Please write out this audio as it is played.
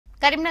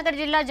కరీంనగర్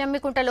జిల్లా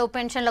జమ్మికుంటలో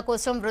పెన్షన్ల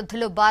కోసం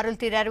వృద్ధులు బారులు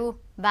తీరారు.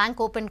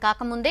 బ్యాంక్ ఓపెన్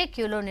కాకముందే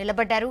క్యూలో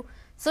నిలబడ్డారు.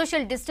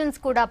 సోషల్ డిస్టెన్స్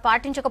కూడా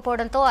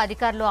పాటించకపోవడంతో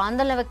అధికారులు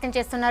ఆందోళన వ్యక్తం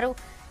చేస్తున్నారు.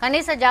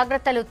 కనీస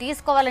జాగ్రత్తలు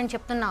తీసుకోవాలని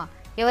చెప్తున్నా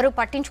ఎవరూ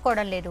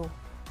పట్టించుకోవడం లేదు.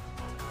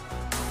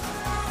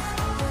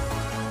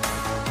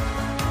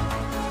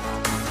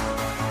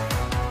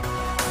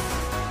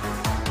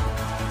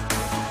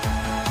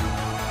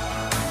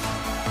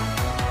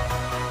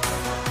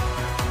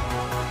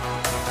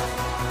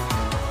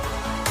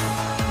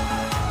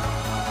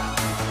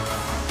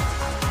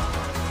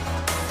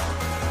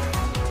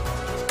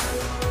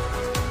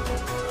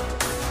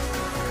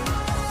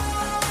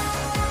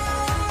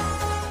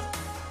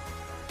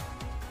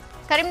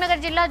 కరీంనగర్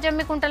జిల్లా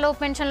జమ్మికుంటలో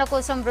పెన్షన్ల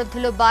కోసం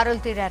వృద్ధులు బారులు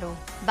తీరారు.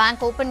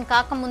 బ్యాంక్ ఓపెన్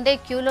కాకముందే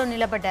క్యూలో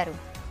నిలబడ్డారు.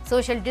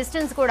 సోషల్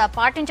డిస్టెన్స్ కూడా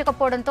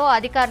పాటించకపోవడంతో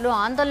అధికారులు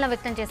ఆందోళన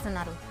వ్యక్తం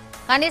చేస్తున్నారు.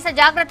 కనీస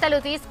జాగ్రత్తలు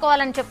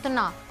తీసుకోవాలని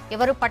చెప్తున్నా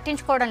ఎవరూ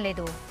పట్టించుకోవడం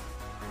లేదు.